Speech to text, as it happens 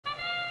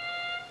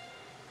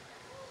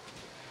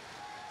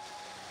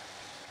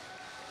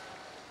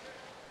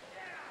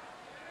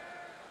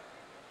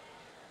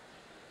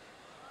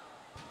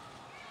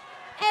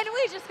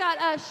We just got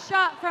a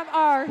shot from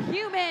our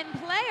human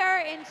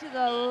player into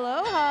the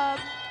low hub.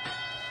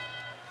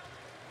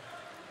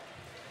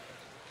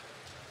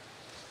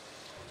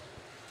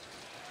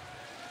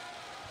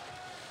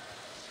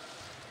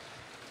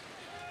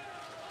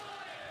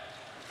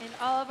 And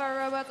all of our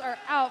robots are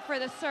out for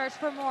the search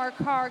for more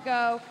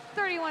cargo.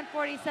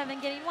 3147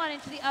 getting one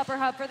into the upper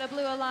hub for the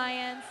Blue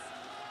Alliance.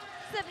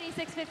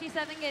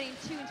 7657 getting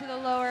two into the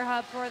lower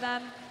hub for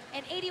them.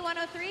 And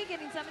 8103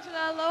 getting some into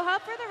the low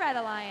hub for the Red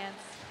Alliance.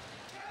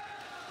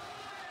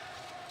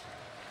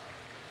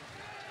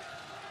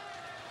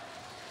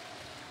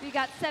 We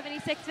got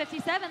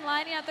 7657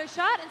 lining up their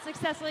shot and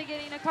successfully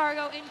getting a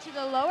cargo into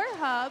the lower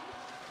hub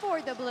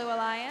for the Blue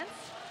Alliance.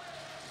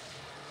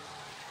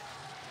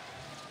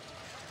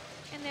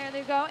 And there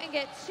they go and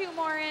get two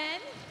more in.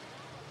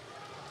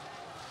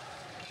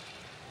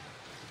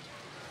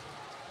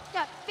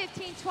 Got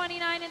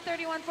 1529 and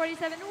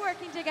 3147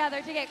 working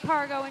together to get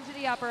cargo into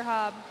the upper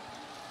hub.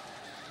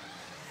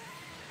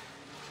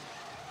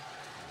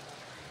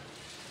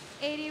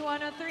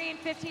 8103 and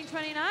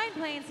 1529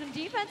 playing some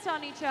defense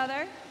on each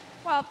other,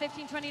 while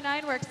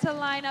 1529 works to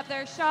line up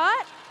their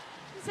shot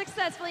and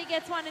successfully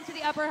gets one into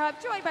the upper hub,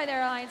 joined by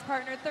their alliance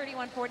partner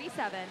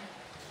 3147.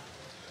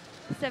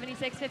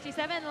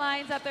 7657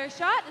 lines up their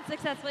shot and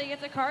successfully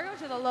gets a cargo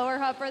to the lower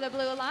hub for the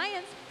Blue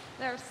Alliance.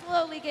 They're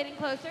slowly getting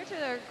closer to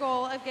their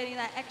goal of getting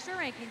that extra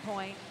ranking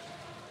point.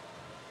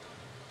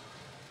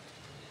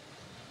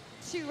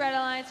 Two Red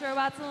Alliance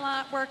robots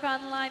work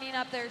on lining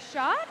up their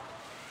shot.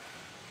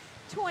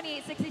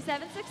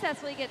 2867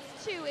 successfully gets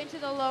two into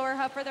the lower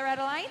hub for the Red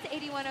Alliance.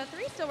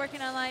 8103 still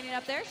working on lining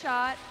up their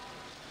shot.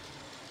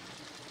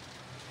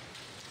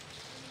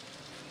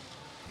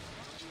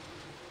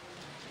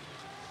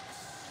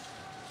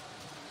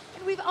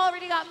 And we've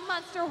already got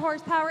monster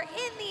horsepower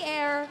in the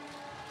air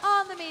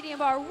on the medium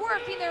bar,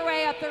 working their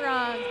way up the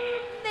rung.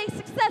 They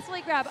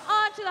successfully grab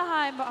onto the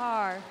high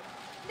bar.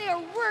 They are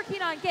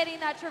working on getting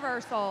that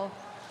traversal.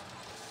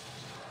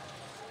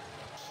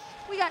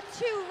 We got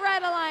two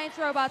Red Alliance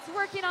robots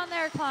working on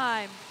their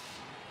climb.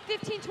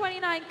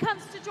 1529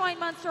 comes to join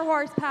Monster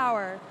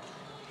Horsepower.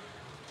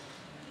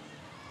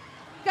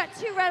 We've got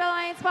two Red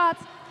Alliance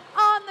spots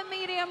on the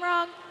medium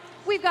rung.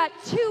 We've got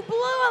two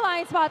Blue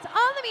Alliance spots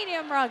on the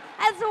medium rung,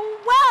 as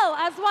well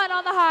as one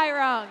on the high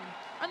rung,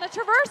 on the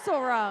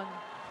traversal rung.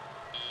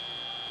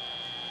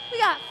 We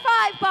got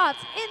 5 bots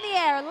in the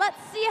air. Let's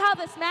see how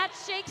this match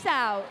shakes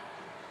out.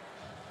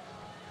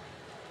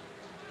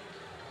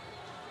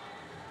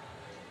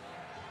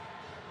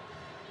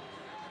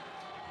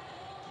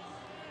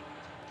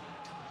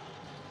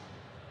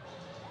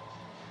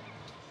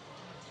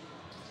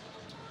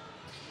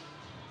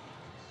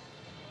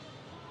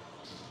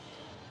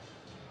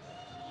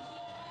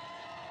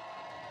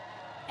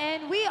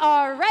 And we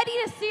are ready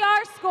to see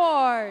our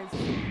scores.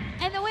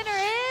 And the winner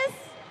is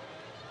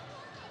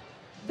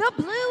the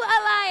Blue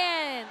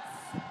Alliance,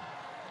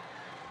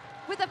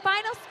 with a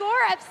final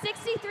score of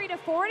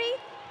 63-40,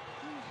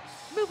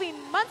 moving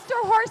Monster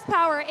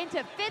Horsepower into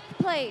 5th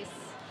place.